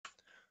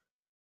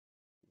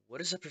What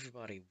is up,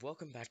 everybody?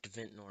 Welcome back to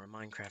Ventnor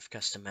Minecraft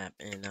Custom Map,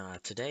 and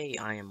today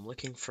I am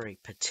looking for a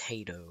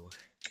potato.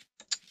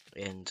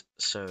 And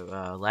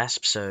so last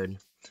episode,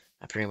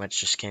 I pretty much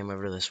just came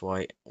over to this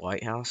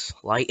lighthouse,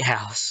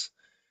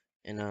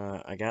 and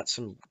I got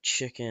some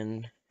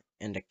chicken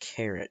and a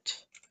carrot.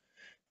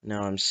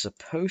 Now I'm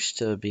supposed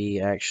to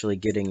be actually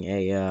getting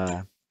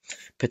a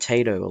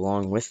potato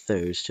along with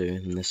those two,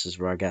 and this is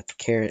where I got the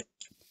carrot.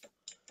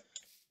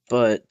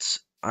 But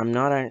I'm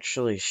not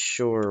actually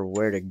sure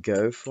where to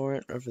go for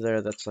it. Over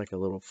there, that's like a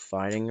little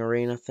fighting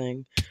arena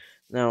thing.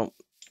 Now,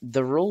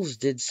 the rules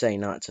did say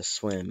not to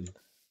swim,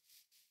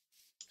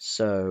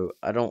 so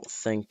I don't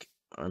think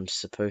I'm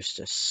supposed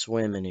to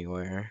swim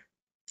anywhere.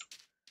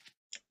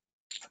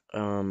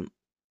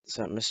 Is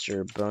that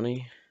Mr.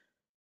 Bunny?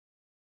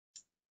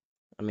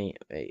 I mean,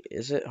 wait,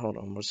 is it? Hold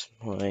on,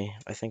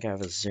 I think I have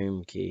a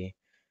zoom key.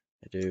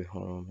 I do,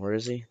 hold on, where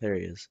is he? There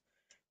he is.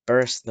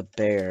 Burst the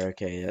bear,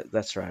 okay,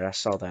 that's right, I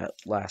saw that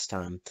last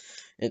time.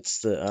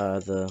 It's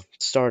the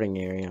starting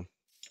area,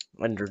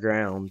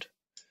 underground.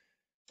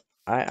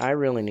 I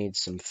really need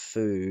some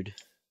food.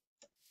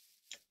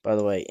 By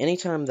the way,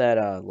 anytime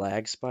that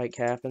lag spike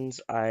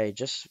happens, I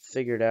just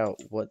figured out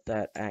what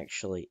that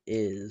actually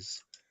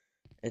is.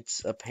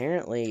 It's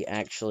apparently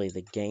actually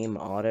the game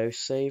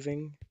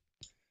auto-saving.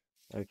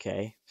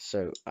 Okay,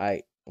 so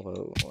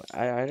whoa,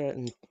 I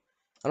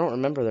don't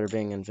remember there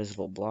being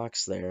invisible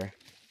blocks there.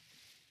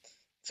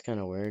 It's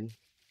kind of weird.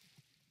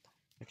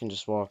 I can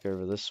just walk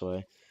over this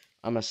way.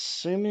 I'm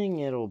assuming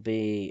it'll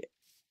be,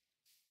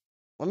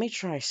 let me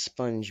try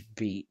Sponge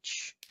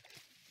Beach,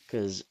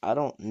 because I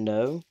don't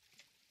know,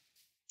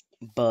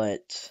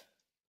 but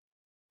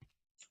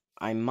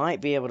I might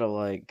be able to,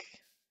 like,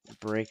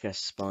 break a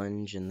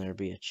sponge and there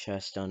be a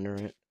chest under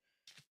it,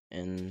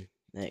 and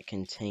that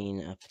contain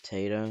a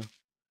potato.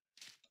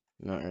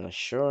 I'm not really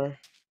sure,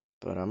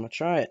 but I'm gonna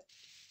try it.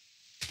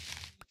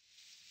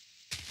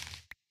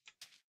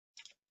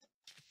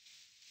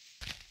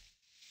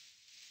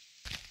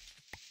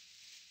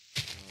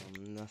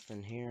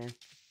 Nothing here.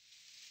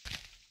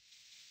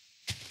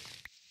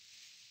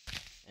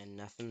 And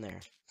nothing there.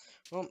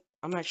 Well,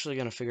 I'm actually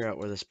gonna figure out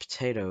where this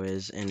potato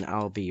is, and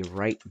I'll be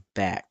right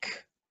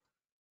back.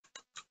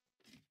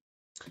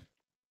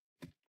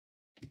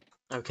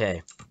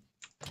 Okay,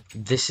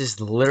 this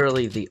is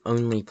literally the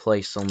only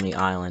place on the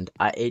island.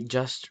 I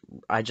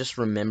just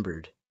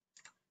remembered.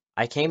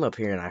 I came up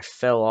here and I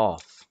fell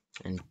off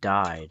and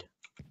died.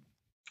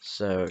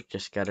 So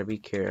just gotta be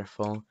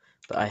careful.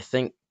 But I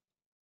think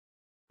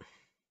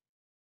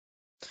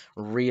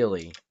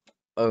really,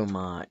 oh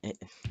my, it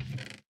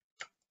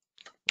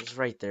was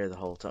right there the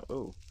whole time.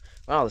 Oh,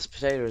 wow, this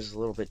potato is a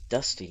little bit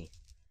dusty.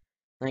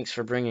 Thanks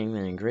for bringing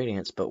the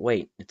ingredients, but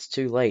wait, it's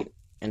too late.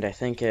 And I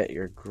think that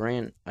your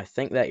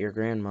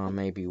grandma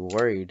may be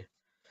worried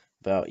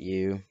about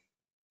you.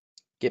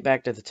 Get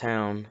back to the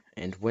town,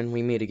 and when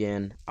we meet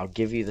again, I'll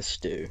give you the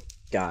stew.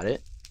 Got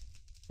it?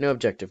 No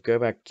objective.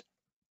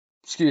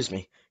 Excuse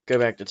me. Go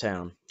back to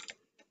town.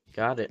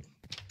 Got it.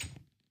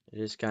 It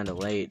is kind of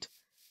late.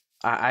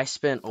 I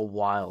spent a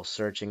while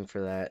searching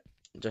for that,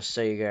 just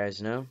so you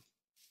guys know.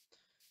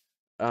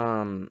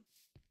 Um,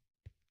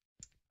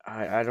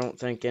 I don't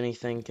think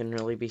anything can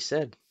really be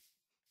said.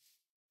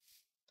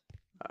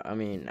 I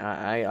mean,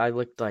 I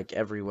looked like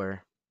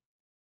everywhere.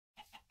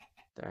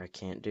 I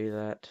can't do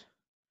that.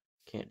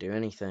 Can't do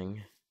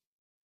anything.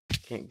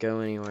 Can't go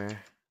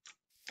anywhere.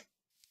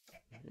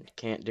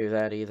 Can't do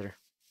that either.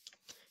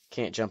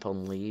 Can't jump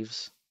on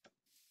leaves.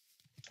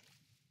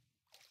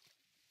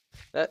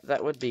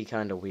 That would be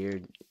kind of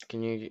weird.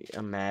 Can you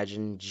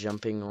imagine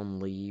jumping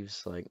on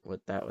leaves? Like, what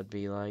that would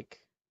be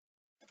like?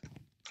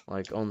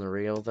 Like, on the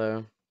real,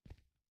 though?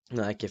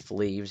 Like, if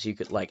leaves, you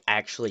could, like,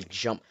 actually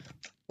jump.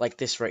 Like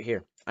this right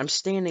here. I'm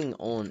standing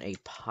on a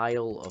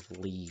pile of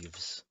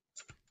leaves.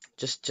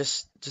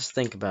 Just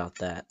think about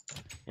that.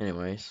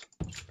 Anyways,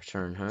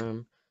 return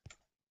home.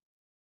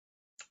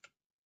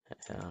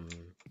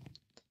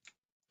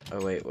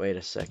 Oh, wait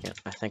a second.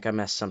 I think I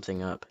messed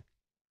something up.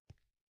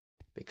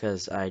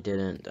 Because I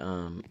didn't,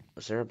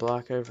 was there a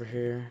block over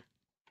here?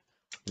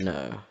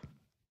 No.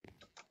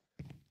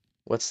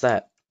 What's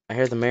that? I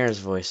hear the mayor's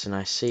voice, and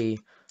I see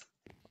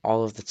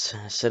all of the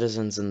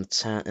citizens in the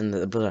town, in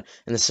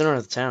the center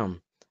of the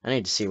town. I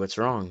need to see what's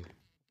wrong.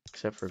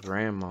 Except for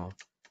Grandma.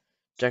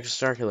 Jack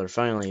Starkiller,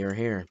 finally, you're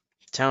here.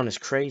 The town is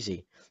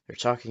crazy. They're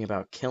talking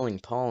about killing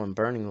Paul and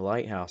burning the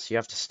lighthouse. You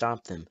have to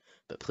stop them.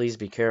 But please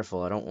be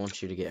careful. I don't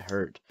want you to get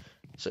hurt.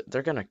 So,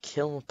 they're gonna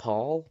kill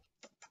Paul?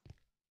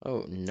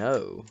 Oh,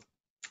 no.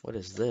 What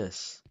is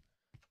this?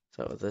 Is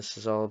that what this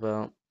is all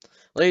about?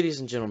 Ladies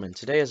and gentlemen,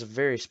 today is a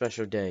very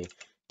special day.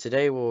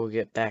 Today we'll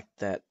get back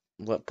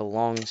what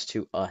belongs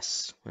to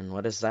us. And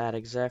what is that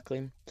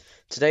exactly?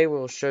 Today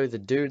we'll show the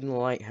dude in the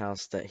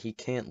lighthouse that he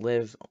can't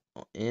live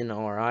in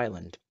our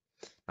island.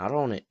 Not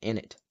on it, in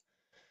it.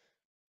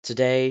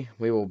 Today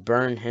we will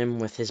burn him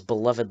with his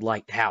beloved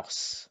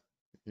lighthouse.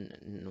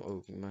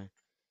 Oh my.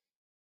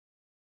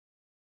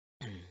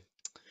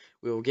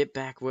 We will get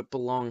back what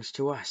belongs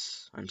to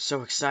us. I'm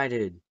so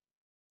excited.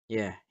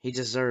 Yeah, he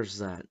deserves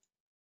that.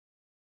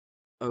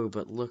 Oh,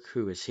 but look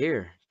who is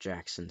here,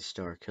 Jackson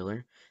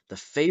Starkiller. The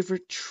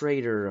favorite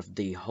traitor of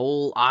the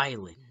whole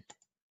island.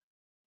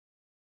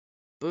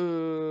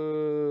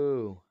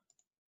 Boo!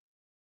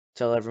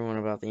 Tell everyone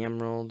about the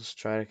emeralds.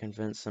 Try to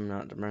convince them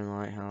not to burn the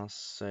lighthouse.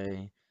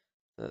 Say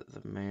that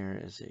the mayor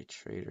is a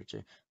traitor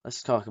too.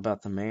 Let's talk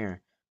about the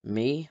mayor.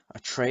 Me? A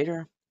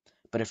traitor?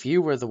 But if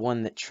you were the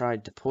one that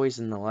tried to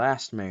poison the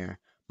last mayor,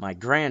 my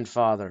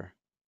grandfather.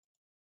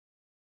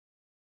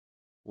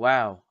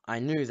 Wow, I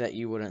knew that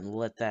you wouldn't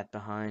let that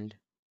behind.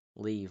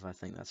 Leave, I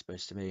think that's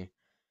supposed to be.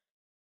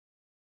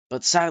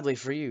 But sadly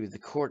for you, the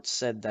court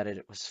said that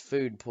it was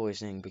food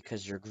poisoning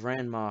because your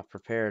grandma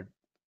prepared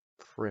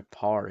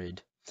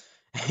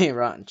a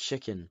rotten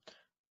chicken.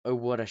 Oh,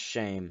 what a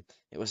shame.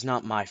 It was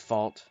not my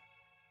fault.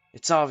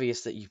 It's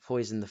obvious that you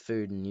poisoned the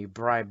food and you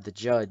bribed the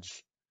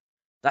judge.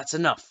 That's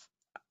enough.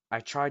 I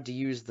tried to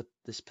use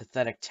this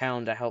pathetic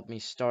town to help me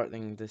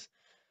starting this.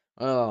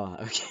 Oh,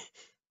 okay.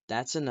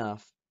 That's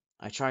enough.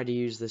 I tried to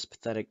use this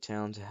pathetic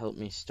town to help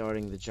me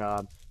starting the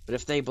job, but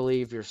if they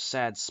believe your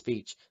sad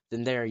speech,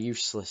 then they are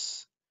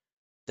useless.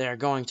 They are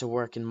going to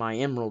work in my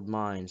emerald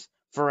mines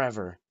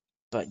forever.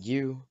 But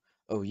you,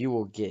 oh, you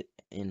will get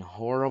in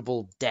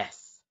horrible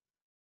death.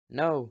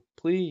 No,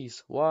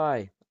 please,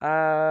 why?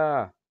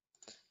 Ah,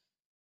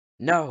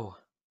 no.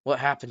 What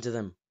happened to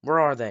them? Where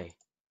are they?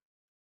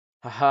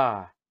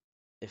 Haha.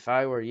 If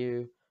I were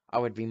you, I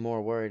would be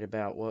more worried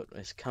about what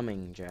is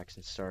coming,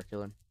 Jackson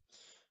Starkiller.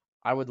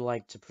 I would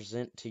like to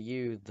present to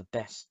you the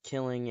best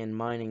killing and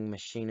mining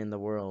machine in the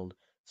world,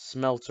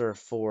 Smelter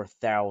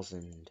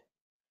 4000.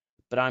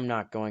 But I'm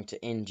not going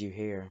to end you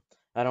here.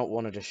 I don't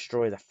want to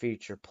destroy the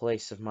future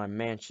place of my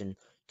mansion.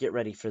 Get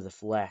ready for the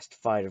last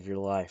fight of your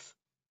life.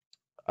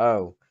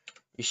 Oh,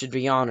 you should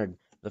be honored.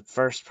 The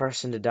first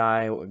person to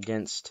die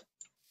against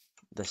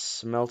the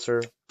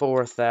Smelter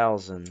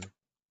 4000.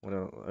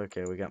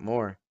 Okay, we got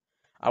more.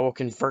 I will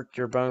convert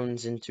your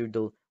bones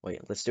into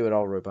wait, let's do it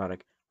all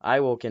robotic.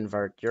 I will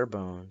convert your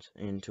bones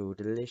into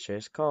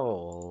delicious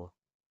coal.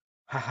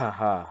 Ha ha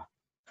ha.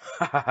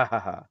 Ha ha ha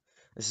ha.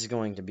 This is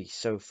going to be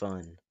so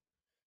fun.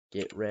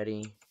 Get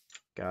ready.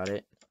 Got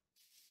it.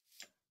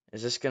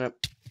 Is this gonna...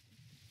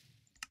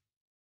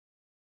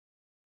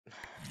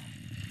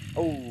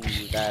 Oh,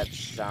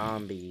 that's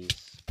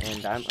zombies.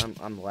 And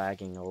I'm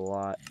lagging a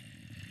lot.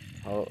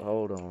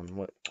 Hold on.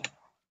 What?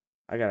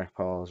 I gotta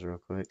pause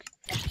real quick.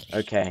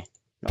 Okay.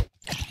 No.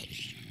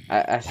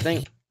 I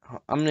think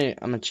I'm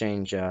gonna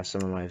change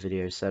some of my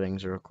video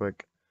settings real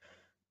quick.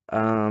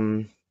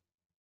 I'm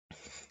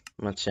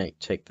gonna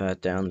take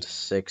that down to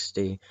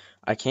 60.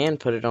 I can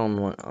put it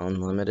on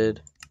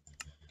unlimited,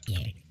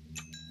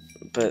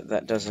 but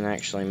that doesn't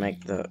actually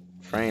make the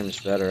frames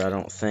better, I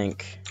don't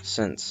think,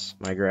 since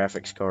my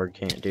graphics card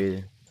can't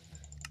do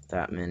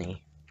that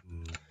many.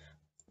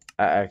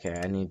 Okay,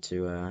 I need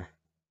to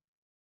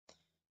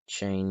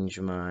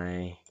change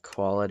my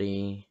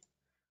quality.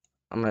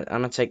 I'm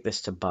gonna take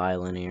this to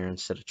bilinear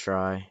instead of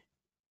try.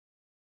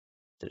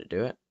 Did it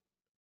do it?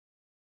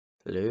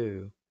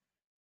 Hello.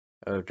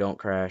 Oh, don't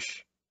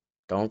crash.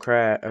 Don't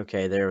crash.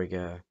 Okay, there we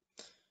go.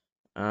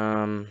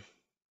 I'm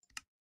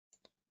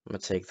gonna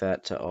take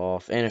that to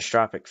off.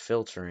 Anisotropic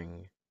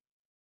filtering.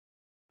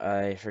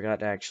 I forgot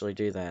to actually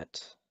do that.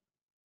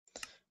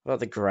 What about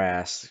the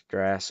grass?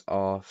 Grass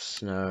off,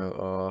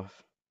 snow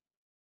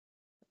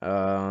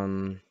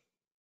off.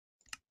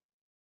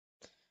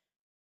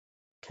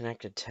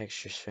 Connected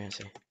textures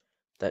fancy.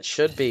 That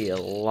should be a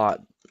lot.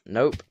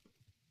 Nope.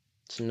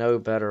 It's no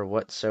better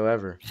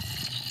whatsoever.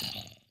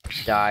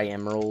 Die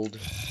emerald.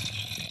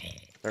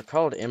 They're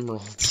called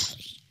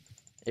emeralds.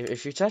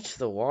 If you touch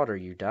the water,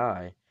 you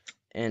die.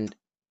 And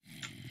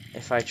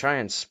if I try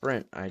and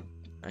sprint, I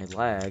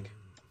lag.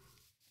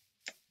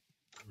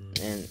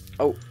 And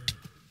oh,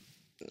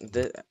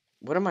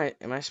 what am I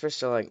supposed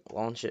to like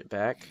launch it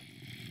back?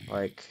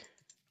 Like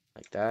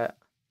that?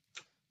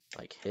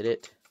 Like hit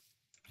it?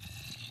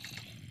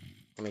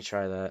 Let me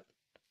try that.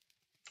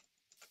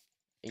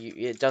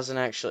 It doesn't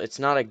actually, it's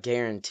not a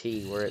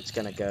guarantee where it's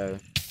gonna go.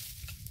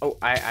 Oh,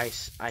 I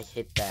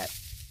hit that.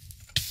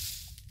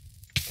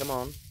 Come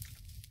on.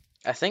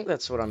 I think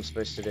that's what I'm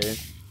supposed to do.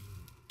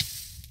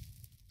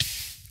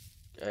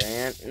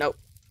 And, nope.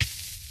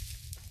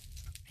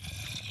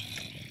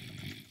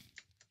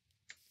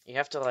 You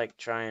have to, like,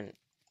 try and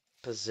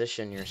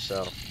position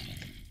yourself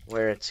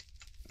where it's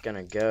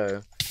gonna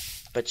go.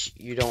 But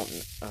you don't,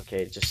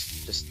 okay,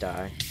 just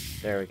die.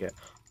 There we go.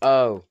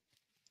 Oh,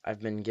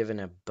 I've been given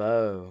a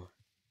bow.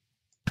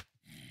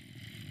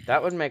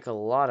 That would make a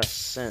lot of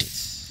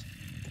sense.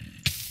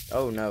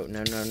 Oh, no.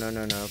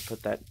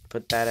 Put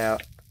that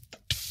out.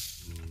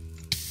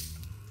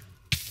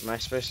 Am I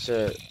supposed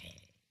to...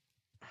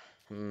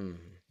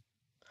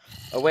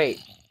 Oh, wait.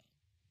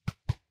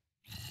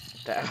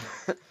 That...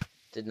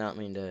 Did not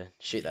mean to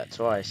shoot that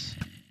twice.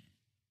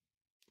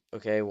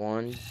 Okay,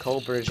 one.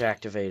 Coal bridge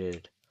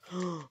activated.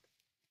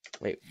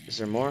 Wait, is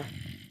there more?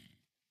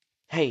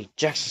 Hey,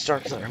 Jackson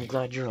Starkiller, I'm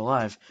glad you're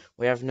alive.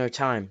 We have no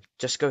time.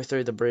 Just go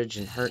through the bridge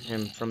and hurt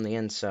him from the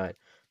inside.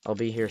 I'll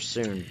be here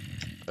soon.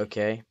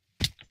 Okay?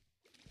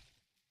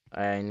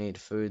 I need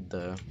food,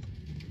 though.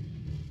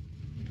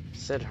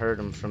 Said hurt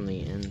him from the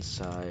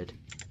inside.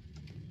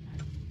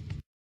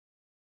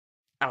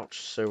 Ouch,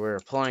 so we're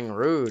playing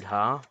rude,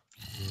 huh?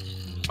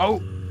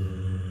 Oh!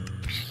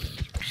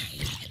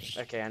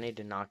 Okay, I need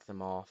to knock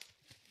them off.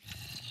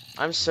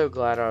 I'm so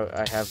glad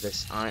I have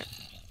this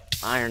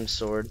iron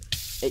sword.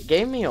 It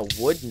gave me a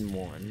wooden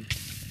one.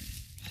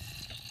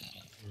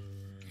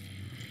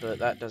 But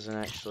that doesn't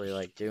actually,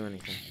 like, do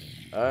anything.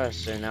 Oh,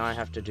 so now I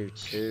have to do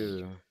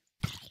 2.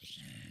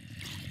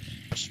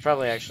 I should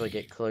probably actually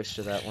get close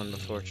to that one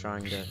before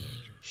trying to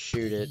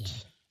shoot it.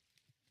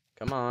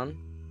 Come on.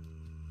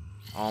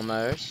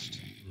 Almost.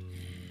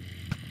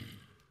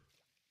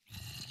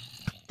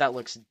 That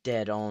looks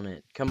dead on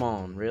it. Come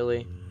on,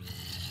 really?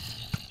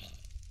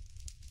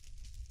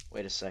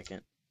 Wait a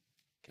second.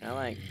 Can I,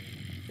 like...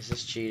 Is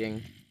this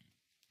cheating?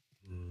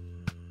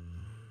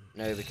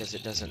 No, because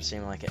it doesn't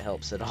seem like it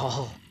helps at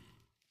all.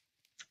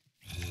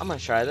 I'm gonna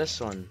try this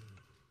one.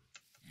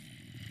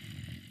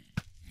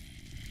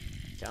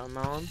 Come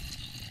on.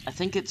 I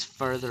think it's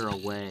further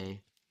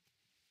away.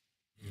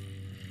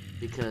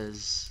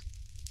 Because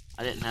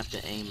I didn't have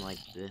to aim like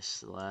this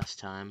the last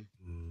time.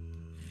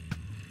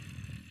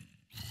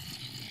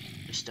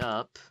 Just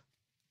up.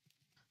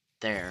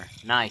 There.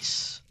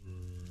 Nice.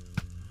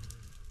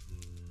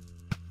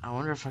 I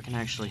wonder if I can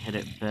actually hit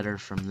it better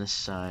from this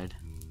side.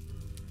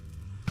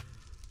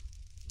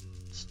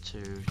 It's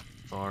too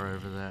far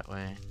over that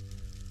way.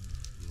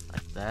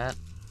 Like that?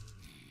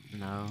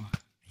 No.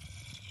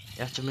 You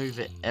have to move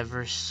it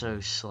ever so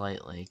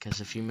slightly,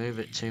 because if you move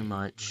it too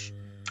much,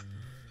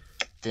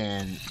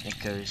 then it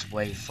goes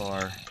way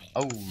far.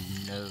 Oh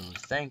no,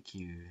 thank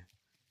you.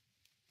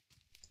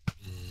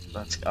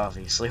 That's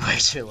obviously way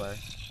too low.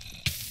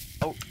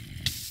 Oh.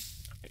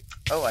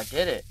 Oh, I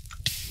did it.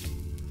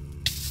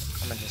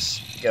 I'm gonna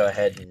just go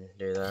ahead and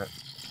do that.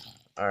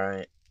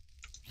 Alright.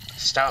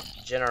 Stop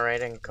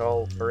generating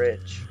coal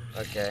bridge.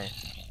 Okay.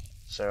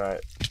 So,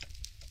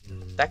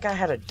 that guy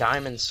had a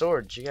diamond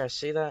sword. Did you guys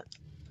see that?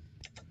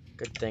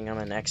 Good thing I'm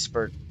an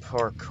expert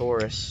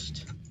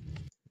parkourist.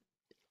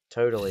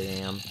 Totally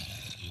am.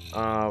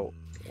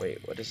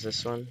 Wait, what is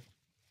this one?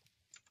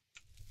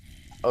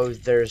 Oh,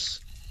 there's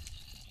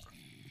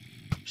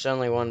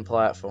only one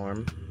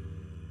platform.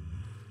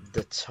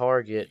 The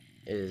target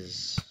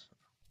is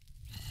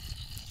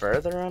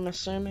further, I'm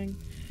assuming?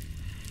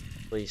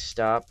 Please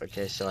stop.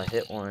 Okay, so I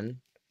hit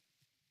one.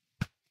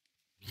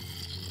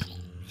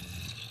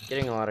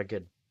 Getting a lot of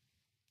good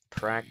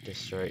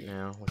practice right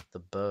now with the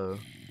bow.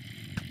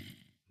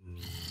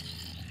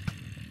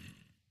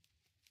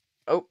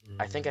 Oh,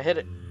 I think I hit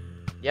it.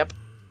 Yep.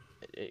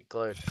 It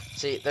glowed.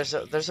 See, there's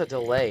a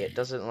delay. It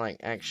doesn't, like,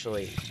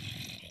 actually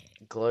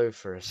glow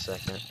for a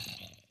second.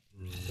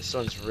 This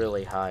one's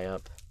really high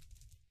up.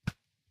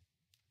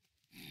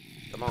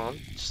 Come on,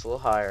 just a little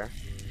higher.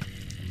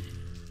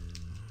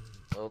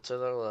 A little to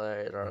the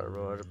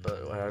right,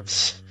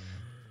 but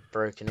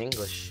broken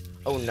English.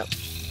 Oh no.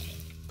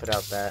 Put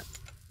out that.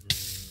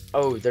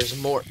 Oh, there's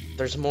more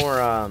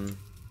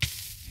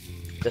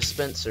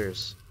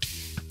dispensers.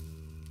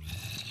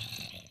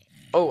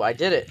 Oh, I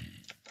did it.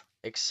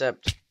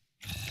 Except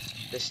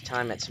this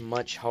time it's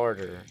much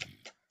harder.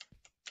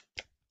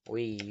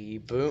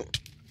 Boom.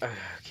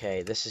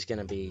 Okay, this is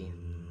gonna be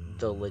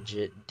the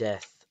legit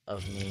death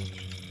of me.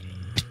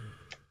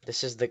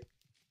 This is the...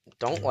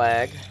 Don't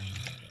lag.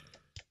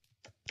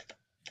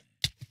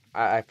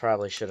 I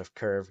probably should have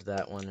curved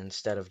that one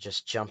instead of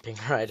just jumping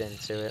right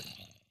into it.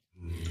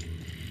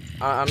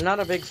 I'm not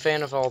a big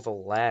fan of all the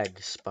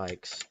lag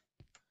spikes.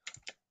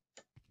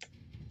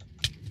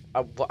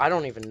 I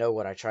don't even know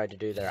what I tried to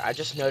do there. I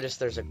just noticed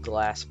there's a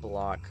glass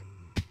block.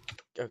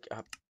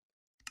 Okay,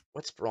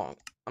 what's wrong?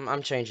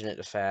 I'm changing it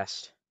to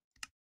fast.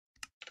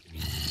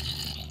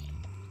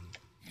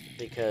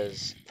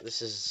 Because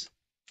this is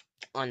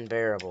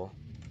unbearable.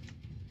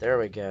 There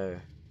we go.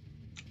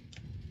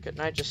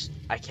 Couldn't I just...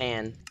 I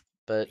can,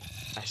 but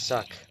I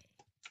suck.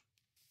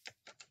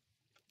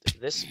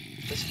 This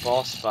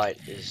boss fight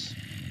is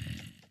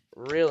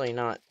really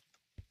not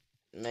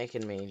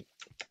making me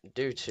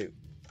do too...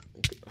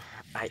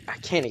 I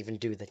can't even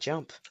do the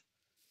jump.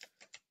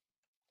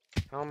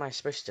 How am I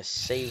supposed to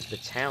save the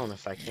town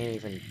if I can't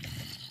even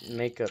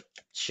make a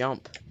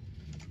jump?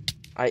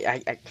 No,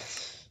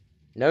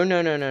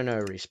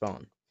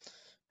 respawn.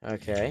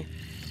 Okay.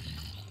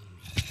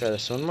 Try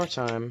this one more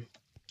time.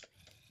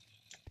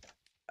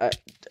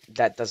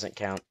 That doesn't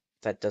count.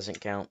 That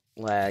doesn't count.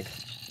 Lag.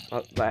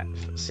 Oh,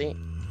 see?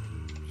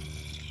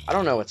 I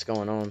don't know what's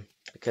going on,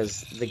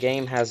 because the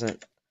game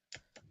hasn't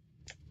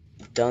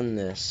done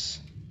this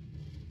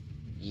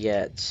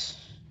yet.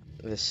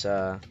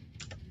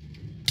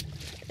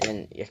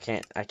 And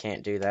I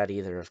can't do that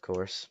either, of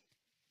course.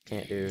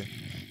 Can't do...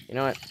 You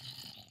know what?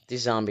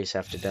 These zombies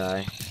have to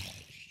die.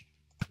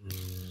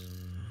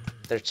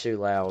 They're too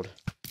loud.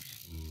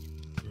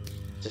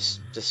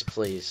 Just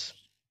please.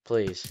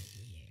 Please.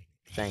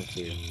 Thank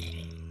you.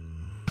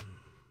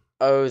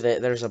 Oh,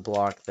 there's a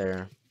block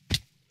there.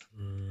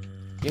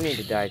 You need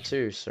to die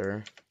too,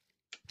 sir.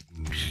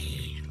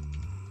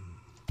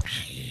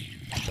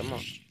 Come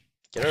on.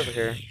 Get over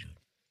here.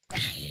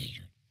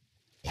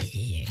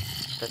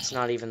 That's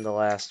not even the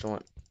last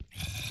one.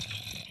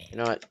 You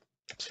know what?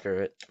 Screw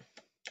it.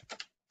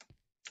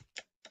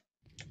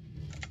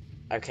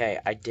 Okay,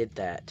 I did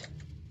that.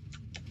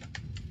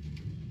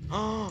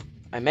 Oh,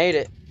 I made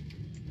it.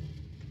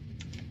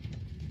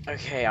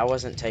 Okay, I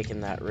wasn't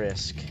taking that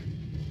risk.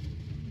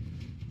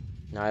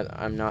 No,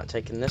 I'm not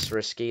taking this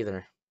risk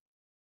either.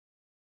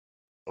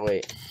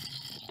 Wait.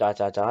 Dot,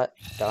 dot, dot,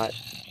 dot.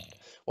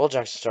 Well,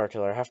 Jackson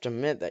Starkiller, I have to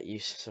admit that you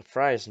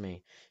surprised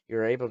me. You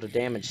were able to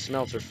damage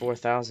Smelter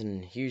 4000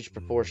 in huge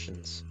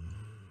proportions.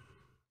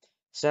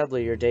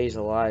 Sadly, your days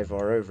alive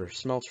are over.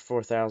 Smelter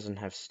 4000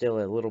 have still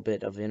a little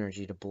bit of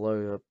energy to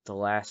blow up the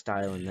last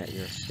island that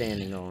you're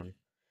standing on.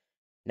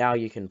 Now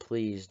you can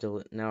please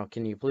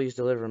can you please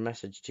deliver a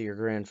message to your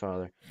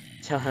grandfather?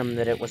 Tell him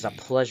that it was a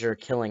pleasure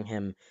killing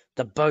him,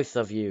 the both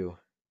of you.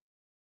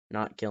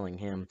 Not killing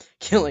him,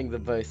 killing the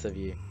both of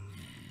you.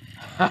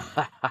 Ha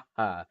ha ha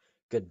ha.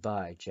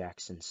 Goodbye,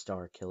 Jackson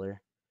Starkiller.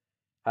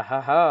 Ha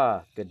ha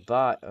ha.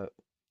 Goodbye.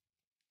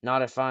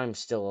 Not if I'm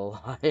still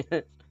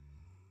alive.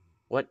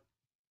 What?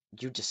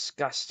 You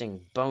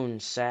disgusting bone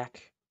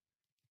sack.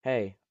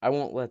 Hey, I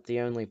won't let the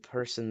only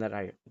person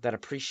that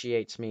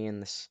appreciates me in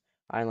this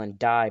island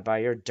die by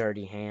your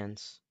dirty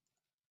hands.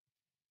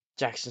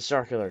 Jackson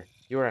Starkiller,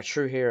 you are a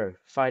true hero,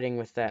 fighting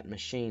with that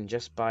machine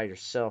just by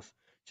yourself.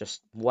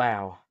 Just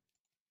wow.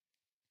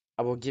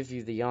 I will give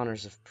you the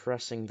honors of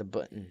pressing the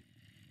button.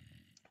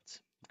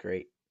 That's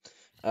great.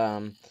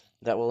 Um,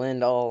 that will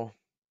end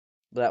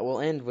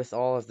with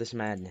all of this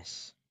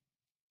madness.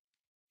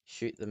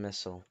 Shoot the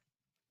missile.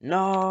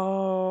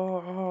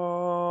 No!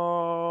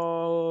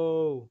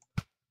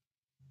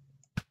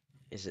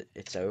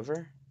 It's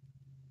over?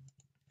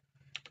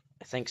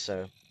 I think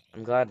so.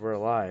 I'm glad we're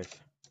alive.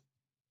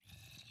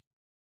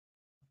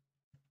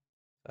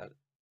 That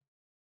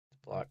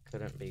block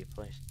couldn't be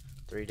placed.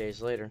 3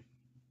 days later.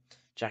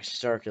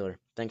 Jackson Starkiller,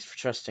 thanks for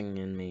trusting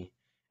in me.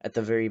 At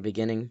the very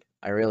beginning,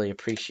 I really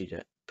appreciate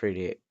it.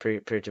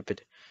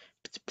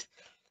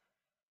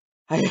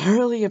 I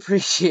really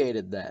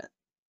appreciated that.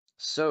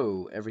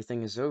 So,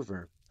 everything is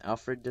over.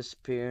 Alfred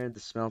disappeared, the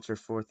Smelter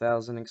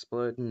 4000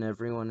 exploded, and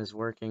everyone is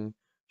working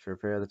to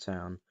repair the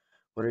town.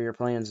 What are your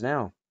plans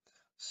now?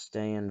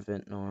 Stay in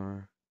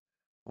Ventnor.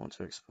 Want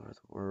to explore the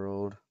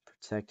world.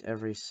 Protect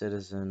every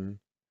citizen.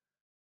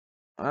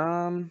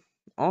 I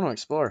want to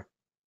explore.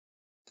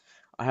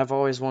 I have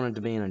always wanted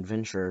to be an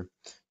adventurer.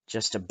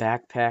 Just a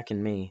backpack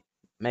and me.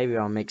 Maybe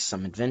I'll make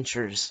some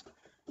adventures.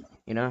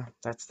 You know,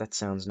 that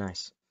sounds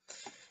nice.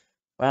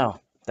 Wow,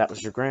 that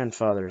was your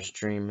grandfather's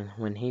dream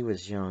when he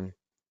was young.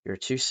 You're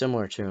too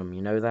similar to him,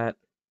 you know that?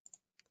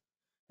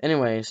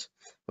 Anyways,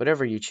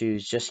 whatever you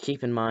choose, just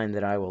keep in mind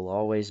that I will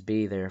always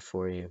be there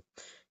for you.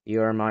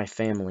 You are my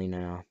family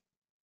now.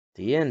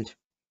 The end.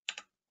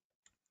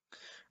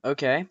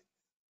 Okay,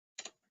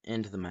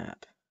 end the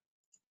map.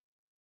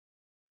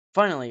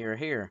 Finally, you're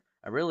here.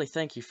 I really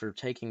thank you for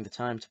taking the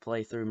time to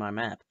play through my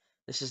map.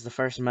 This is the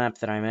first map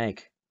that I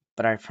make,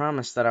 but I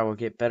promise that I will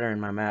get better in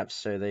my maps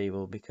so they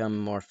will become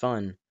more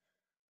fun.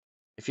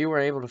 If you were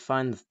able to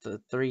find the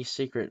 3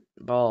 secret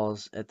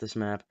balls at this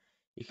map,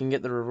 you can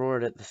get the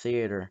reward at the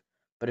theater.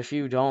 But if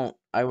you don't,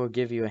 I will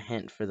give you a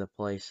hint for the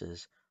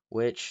places.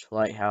 Witch,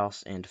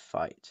 lighthouse, and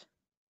fight.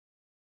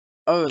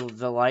 Oh,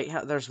 the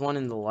lighthouse. There's one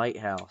in the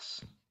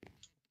lighthouse.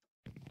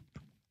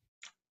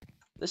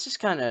 This is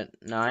kind of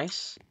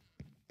nice.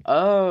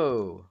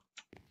 Oh,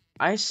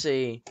 I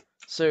see.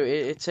 So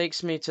it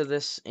takes me to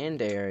this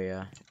end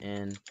area.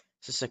 And is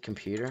this a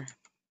computer?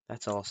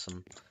 That's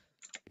awesome.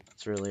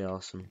 It's really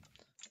awesome.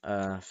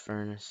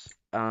 Furnace.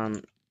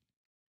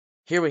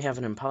 Here we have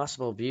an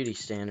impossible beauty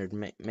standard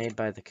made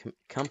by the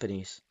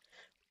companies.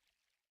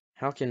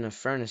 How can a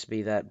furnace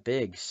be that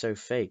big, so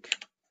fake?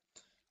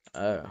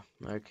 Oh,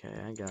 okay,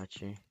 I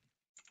got you.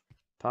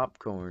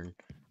 Popcorn.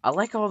 I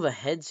like all the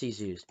heads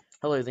he's used.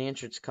 Hello, the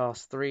entrance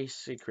costs 3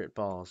 secret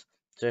balls.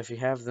 So if you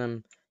have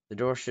them, the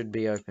door should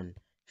be open.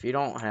 If you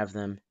don't have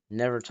them,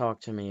 never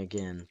talk to me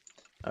again.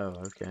 Oh,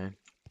 okay.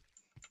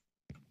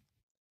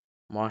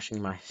 I'm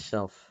washing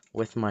myself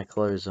with my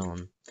clothes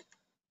on.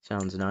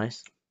 Sounds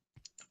nice.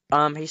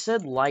 He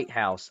said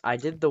lighthouse. I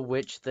did the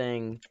witch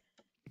thing,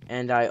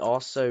 and I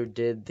also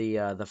did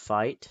the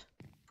fight.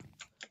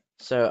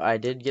 So I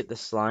did get the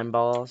slime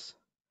balls.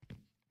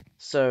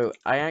 So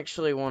I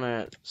actually want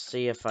to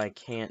see if I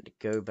can't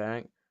go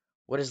back.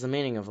 What is the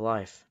meaning of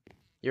life?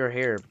 You're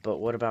here, but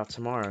what about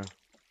tomorrow?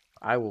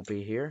 I will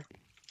be here.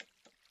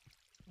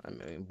 I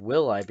mean,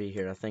 will I be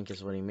here, I think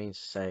is what he means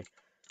to say.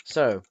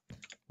 So,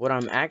 what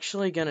I'm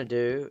actually going to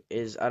do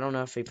is, I don't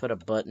know if he put a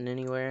button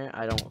anywhere.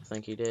 I don't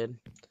think he did.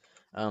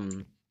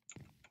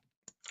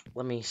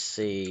 Let me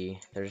see.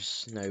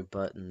 There's no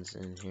buttons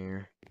in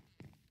here.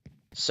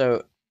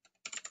 So,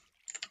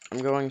 I'm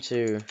going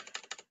to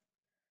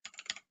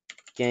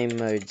game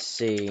mode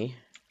C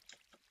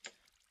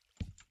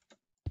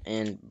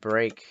and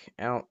break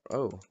out.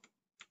 Oh,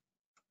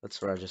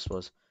 that's where I just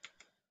was.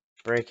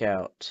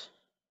 Breakout.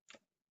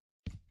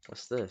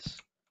 What's this?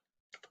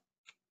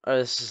 Oh,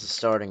 this is the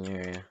starting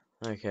area.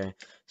 Okay.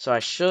 So I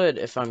should,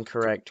 if I'm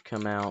correct,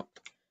 come out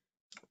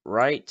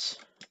right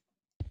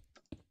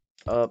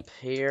up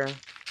here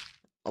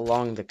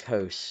along the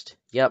coast.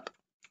 Yep.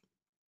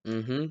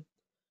 Mm-hmm.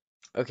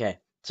 Okay.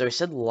 So he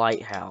said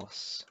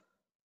lighthouse.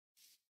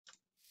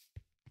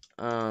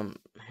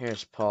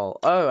 Here's Paul.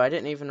 Oh, I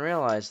didn't even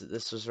realize that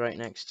this was right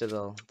next to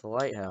the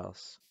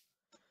lighthouse.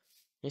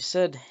 He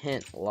said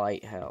hint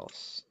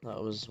lighthouse.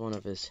 That was one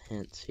of his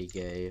hints he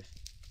gave.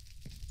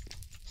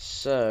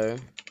 So,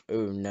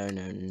 oh, no,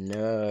 no,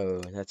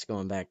 no. That's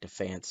going back to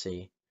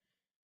fancy.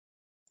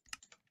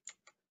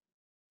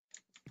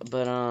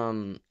 But,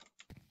 I'm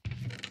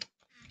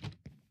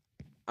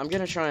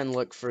gonna try and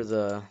look for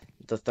the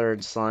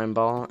third slime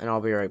ball, and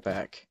I'll be right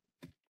back.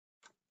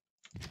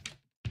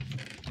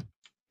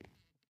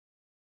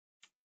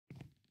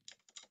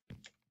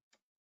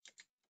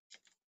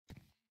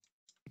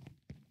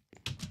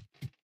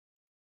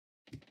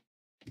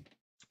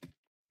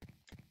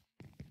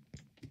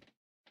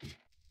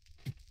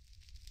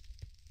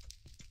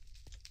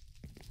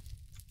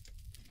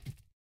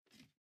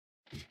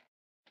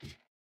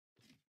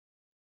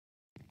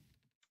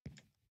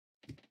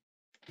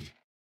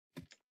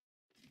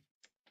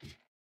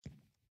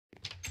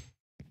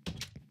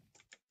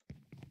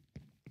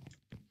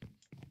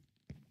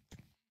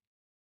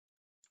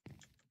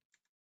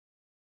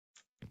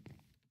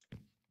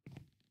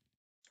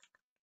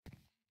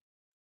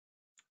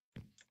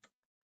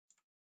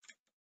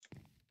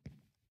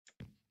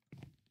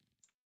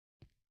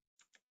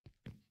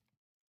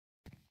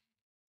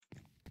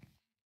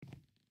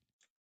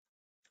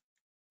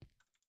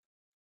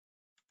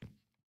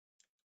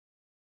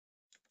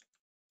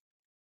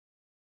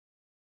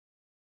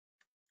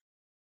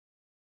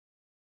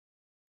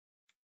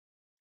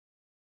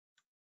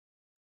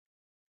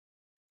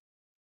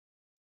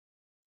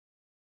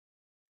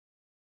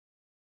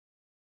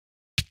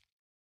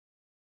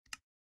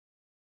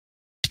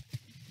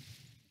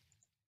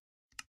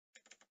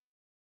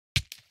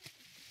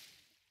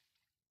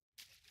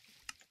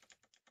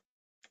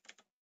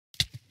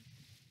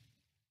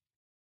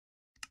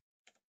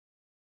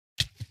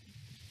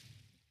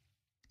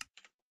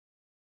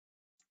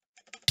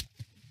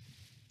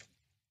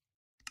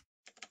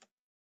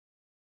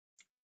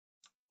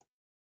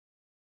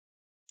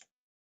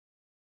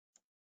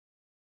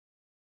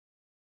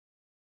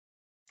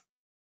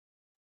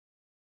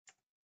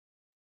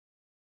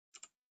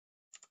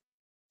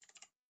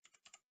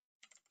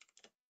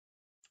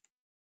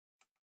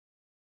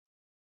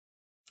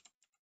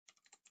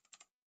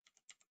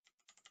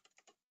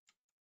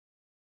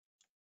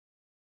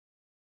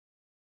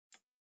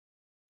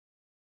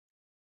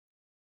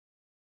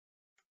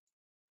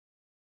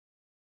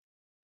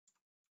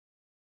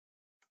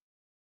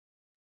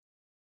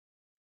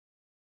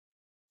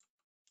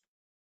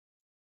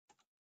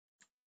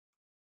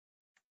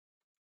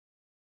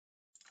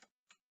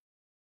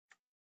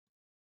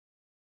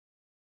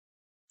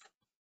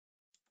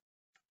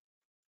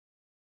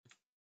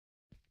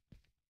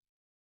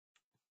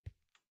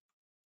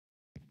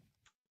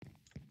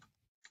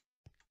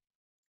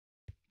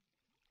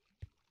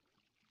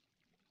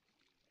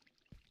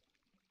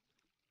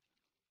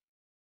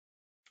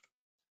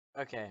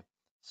 Okay,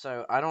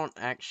 so I don't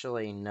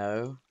actually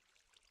know.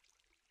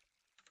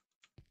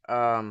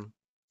 Wait,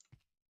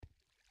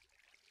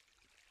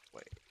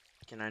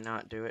 can I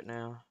not do it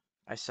now?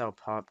 I sell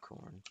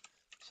popcorn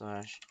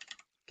slash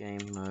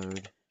game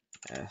mode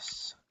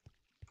S.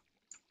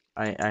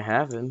 I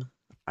have him.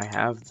 I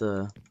have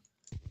the.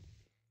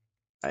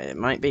 It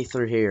might be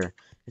through here.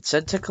 It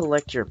said to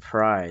collect your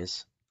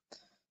prize.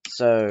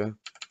 So,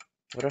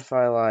 what if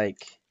I like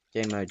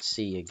game mode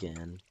C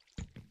again?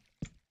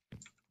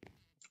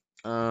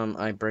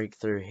 I break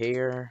through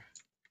here,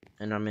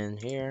 and I'm in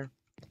here.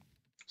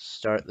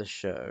 Start the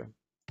show.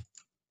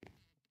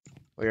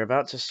 We are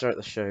about to start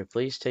the show.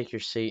 Please take your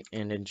seat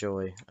and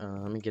enjoy.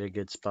 Let me get a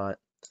good spot.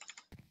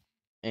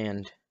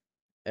 And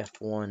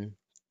F1.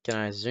 Can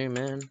I zoom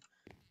in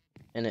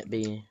and it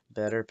be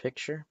better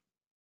picture?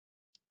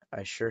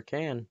 I sure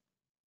can.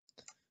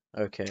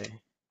 Okay,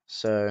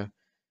 so,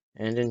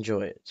 and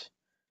enjoy it.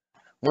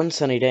 One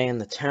sunny day in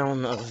the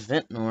town of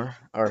Ventnor,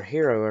 our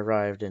hero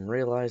arrived and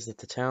realized that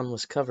the town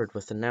was covered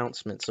with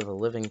announcements of a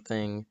living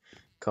thing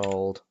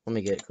called, let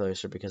me get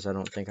closer because I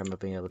don't think I'm going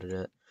to be able to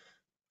do it,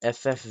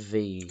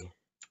 FFV.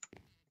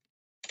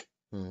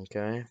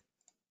 Okay.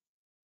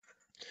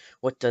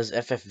 What does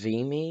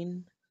FFV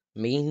mean?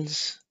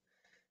 Means?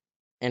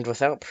 And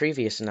without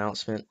previous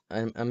announcement,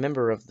 a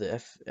member of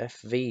the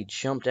FFV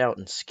jumped out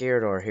and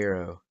scared our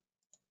hero.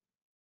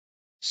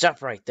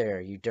 Stop right there,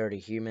 you dirty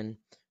human.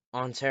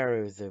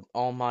 Ontario, the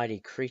almighty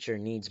creature,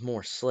 needs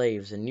more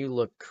slaves, and you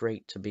look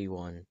great to be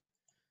one.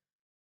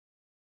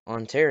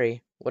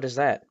 Ontario? What is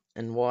that?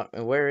 And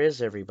where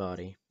is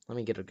everybody? Let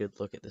me get a good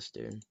look at this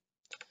dude.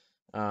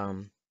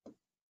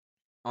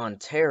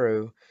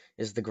 Ontario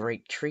is the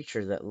great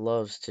creature that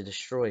loves to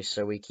destroy,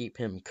 so we keep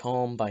him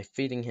calm by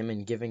feeding him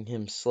and giving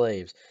him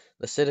slaves.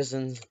 The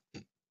citizens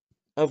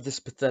of this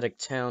pathetic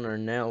town are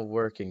now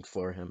working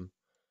for him.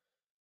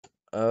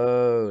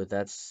 Oh,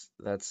 that's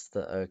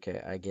the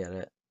okay, I get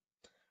it.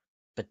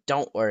 But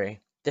don't worry,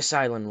 this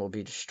island will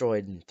be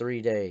destroyed in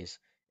 3 days,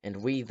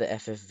 and we, the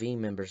FFV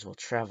members, will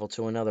travel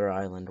to another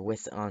island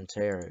with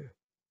Ontario.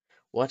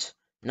 What?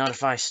 Not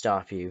if I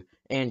stop you,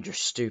 and your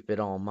stupid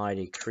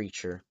almighty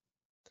creature.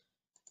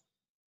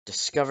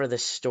 Discover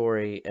this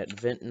story at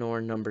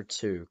Ventnor number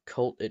 2,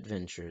 Cult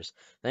Adventures.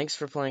 Thanks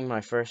for playing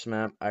my first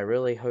map. I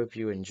really hope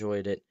you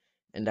enjoyed it,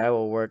 and I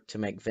will work to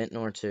make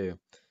Ventnor 2.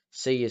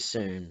 See you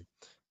soon.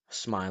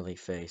 Smiley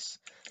face.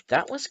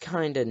 That was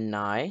kinda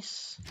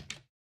nice.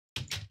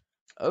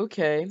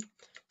 Okay,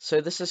 so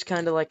this is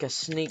kinda like a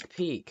sneak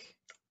peek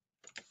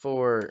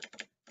for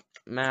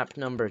map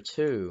number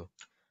 2.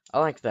 I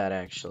like that,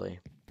 actually.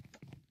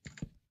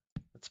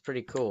 That's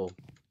pretty cool,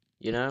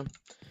 you know?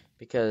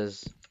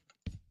 Because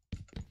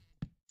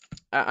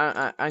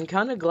I'm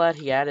kind of glad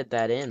he added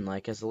that in,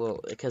 like, as a little,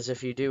 because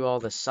if you do all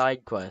the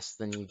side quests,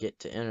 then you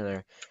get to enter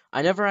there.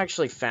 I never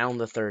actually found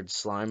the third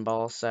slime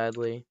ball,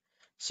 sadly,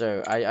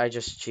 so I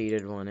just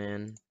cheated one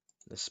in.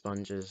 The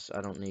sponges,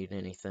 I don't need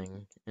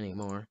anything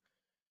anymore.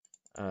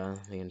 The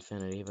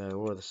infinity bow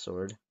or the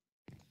sword.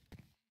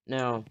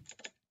 Now,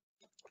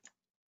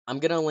 I'm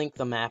gonna link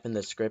the map in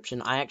the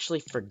description. I actually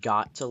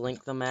forgot to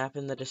link the map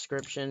in the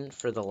description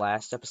for the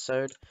last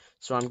episode,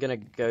 so I'm gonna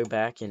go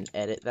back and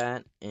edit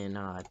that and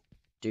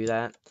do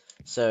that.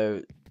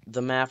 So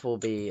the map will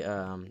be,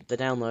 the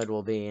download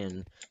will be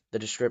in the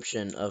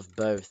description of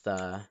both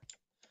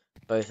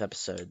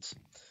episodes.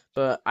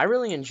 But I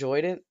really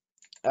enjoyed it.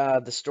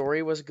 The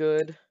story was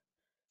good.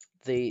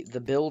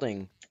 The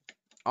building.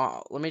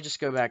 Let me just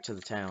go back to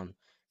the town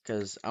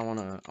because I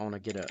wanna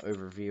get an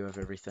overview of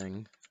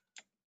everything.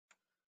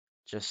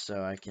 Just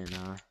so I can,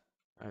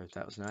 oh,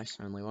 that was nice.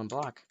 Only one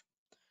block.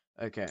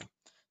 Okay.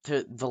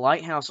 The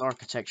lighthouse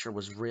architecture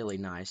was really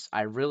nice.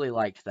 I really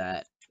liked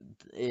that.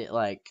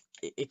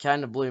 It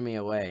kind of blew me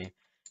away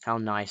how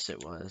nice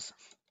it was.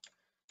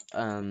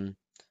 Um,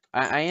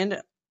 I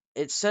ended,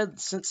 it said,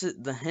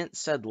 the hint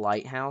said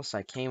lighthouse,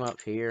 I came up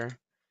here,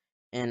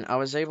 and I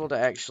was able to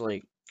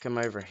actually come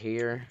over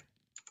here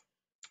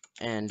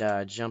and,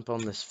 jump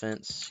on this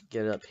fence,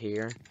 get up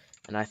here,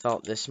 and I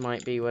thought this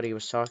might be what he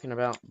was talking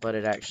about, but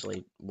it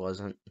actually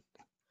wasn't.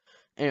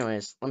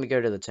 Anyways, let me go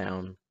to the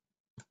town.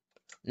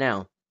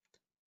 Now,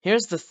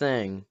 here's the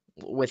thing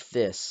with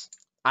this.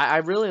 I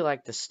really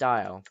like the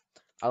style.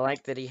 I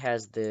like that he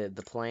has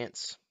the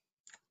plants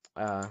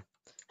uh,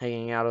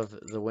 hanging out of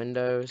the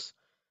windows.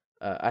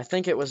 I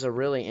think it was a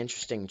really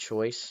interesting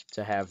choice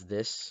to have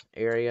this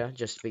area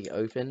just be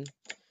open.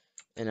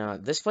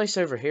 And this place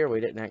over here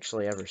we didn't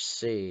actually ever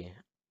see.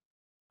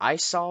 I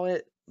saw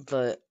it,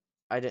 but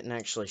I didn't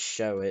actually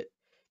show it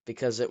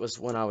because it was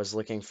when I was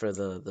looking for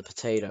the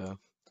potato.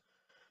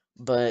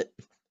 But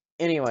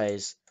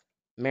anyways,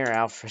 Mayor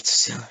Alfred's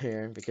still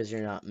here because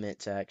you're not meant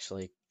to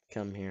actually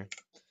come here.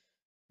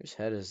 Whose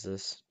head is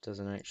this?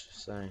 Doesn't actually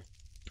say.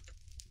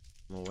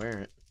 I'm gonna wear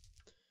it.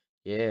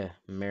 Yeah,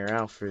 Mayor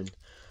Alfred.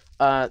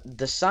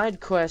 The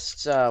side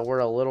quests were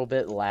a little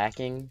bit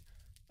lacking.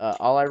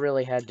 All I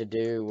really had to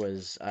do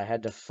was I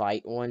had to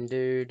fight one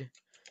dude,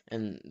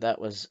 and that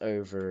was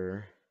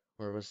over.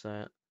 Where was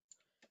that?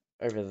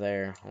 Over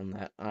there on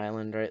that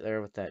island right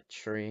there with that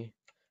tree.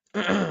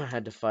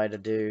 Had to fight a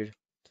dude,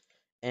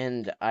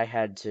 and I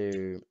had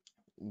to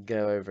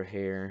go over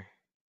here,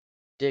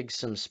 dig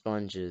some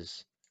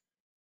sponges.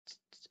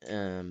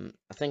 I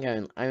think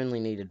I only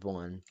needed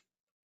one.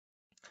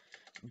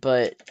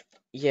 But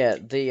yeah,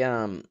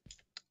 the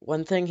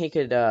one thing he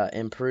could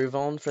improve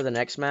on for the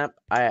next map,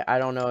 I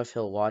don't know if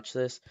he'll watch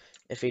this.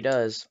 If he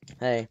does,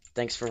 hey,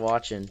 thanks for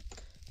watching.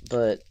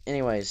 But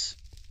anyways,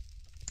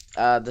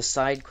 the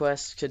side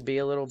quests could be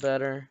a little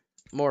better,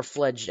 more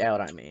fledged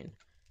out, I mean.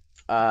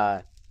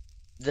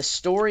 The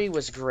story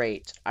was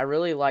great. I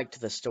really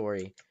liked the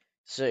story.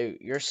 So,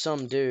 you're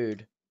some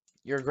dude.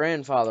 Your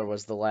grandfather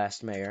was the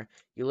last mayor.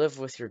 You live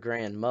with your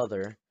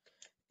grandmother.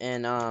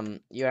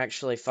 And, you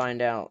actually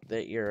find out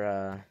that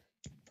your,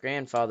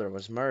 grandfather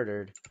was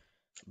murdered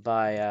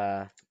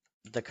by,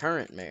 the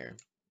current mayor.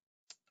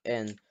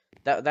 And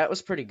that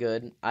was pretty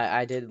good.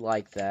 I did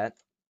like that.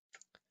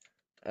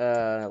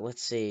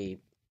 Let's see.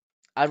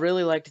 I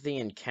really liked the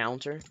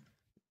encounter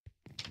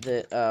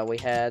that, we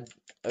had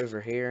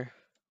over here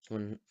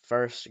when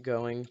first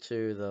going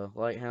to the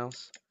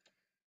lighthouse.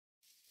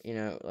 You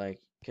know, like,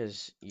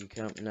 because you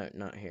come, no,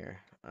 not here.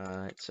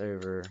 It's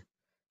over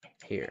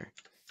here.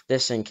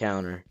 This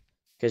encounter.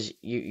 Because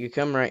you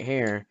come right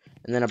here,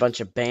 and then a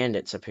bunch of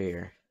bandits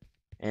appear.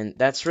 And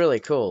that's really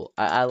cool.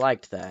 I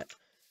liked that.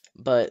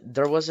 But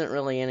there wasn't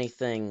really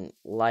anything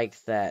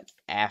like that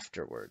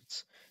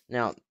afterwards.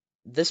 Now,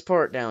 this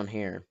part down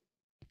here,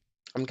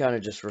 I'm kind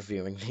of just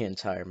reviewing the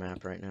entire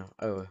map right now.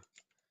 Oh,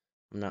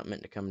 I'm not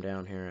meant to come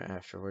down here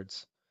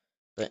afterwards.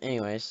 But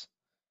anyways,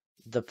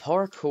 the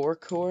parkour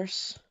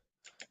course.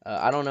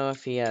 I don't know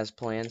if he has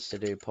plans to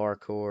do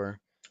parkour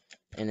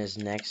in his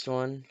next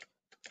one,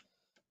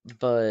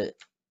 but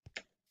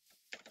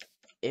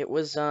it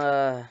was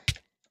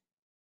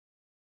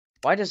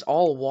Why does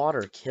all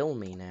water kill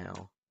me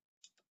now?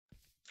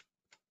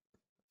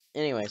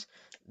 Anyways,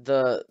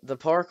 the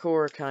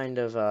parkour kind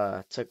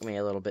of took me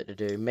a little bit to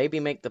do. Maybe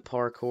make the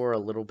parkour a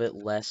little bit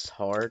less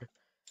hard.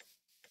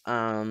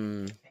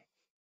 Um,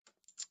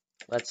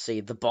 let's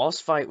see. The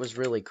boss fight was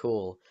really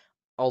cool.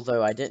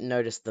 Although I didn't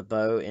notice the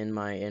bow in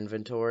my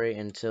inventory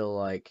until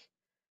like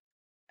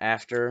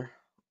after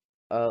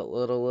a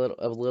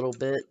little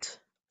bit.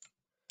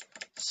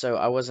 So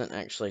I wasn't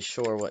actually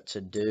sure what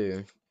to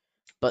do.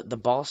 But the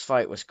boss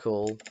fight was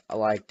cool. I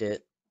liked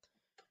it.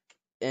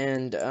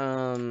 And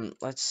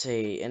let's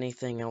see,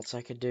 anything else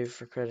I could do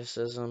for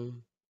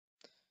criticism?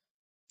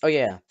 Oh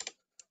yeah,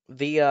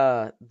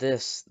 the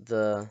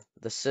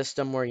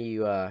system where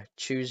you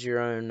choose your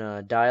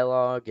own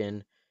dialogue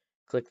and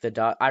click the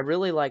dot. I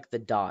really like the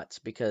dots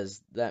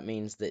because that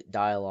means that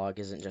dialogue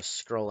isn't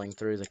just scrolling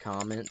through the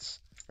comments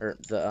or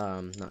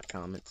the not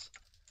comments.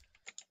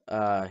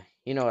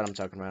 You know what I'm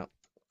talking about.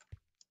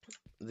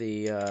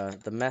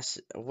 The mess,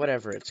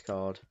 whatever it's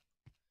called.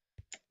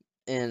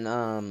 And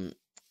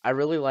I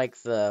really like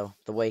the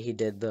way he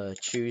did the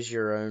choose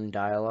your own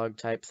dialogue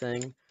type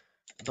thing,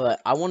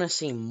 but I want to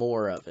see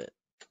more of it.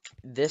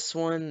 This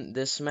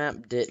map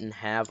didn't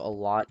have a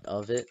lot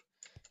of it.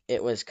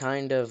 It was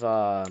kind of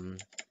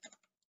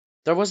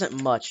there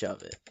wasn't much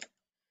of it,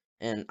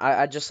 and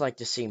I'd just like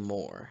to see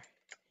more,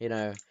 you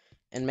know,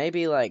 and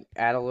maybe like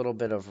add a little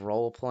bit of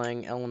role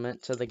playing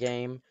element to the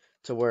game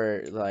to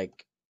where like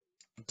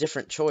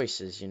different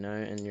choices,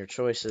 and your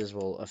choices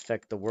will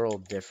affect the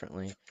world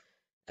differently.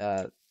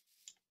 Uh,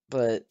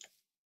 but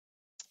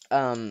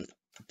Um,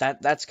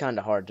 that's kind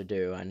of hard to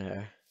do, I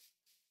know.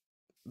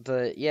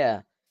 But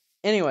yeah.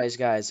 Anyways,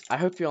 guys, I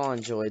hope you all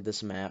enjoyed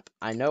this map.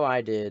 I know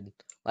I did.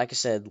 Like I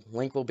said,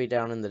 link will be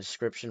down in the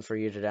description for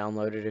you to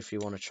download it if you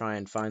want to try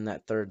and find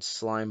that third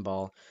slime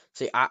ball.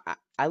 See,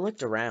 I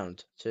looked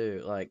around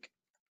too. Like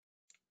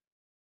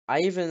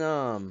I even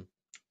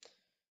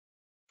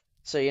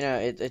so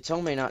it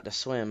told me not to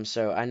swim,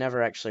 so I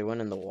never actually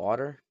went in the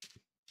water.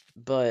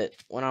 But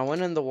when I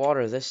went in the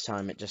water this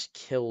time, it just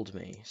killed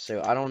me.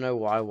 So I don't know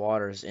why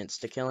water is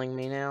insta-killing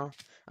me now.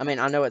 I mean,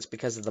 I know it's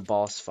because of the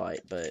boss fight,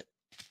 but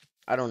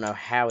I don't know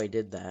how he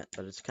did that.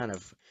 But it's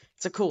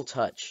a cool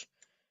touch.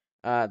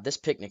 This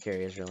picnic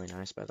area is really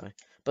nice, by the way.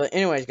 But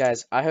anyways,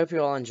 guys, I hope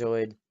you all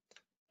enjoyed,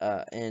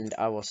 and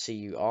I will see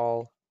you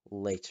all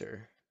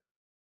later.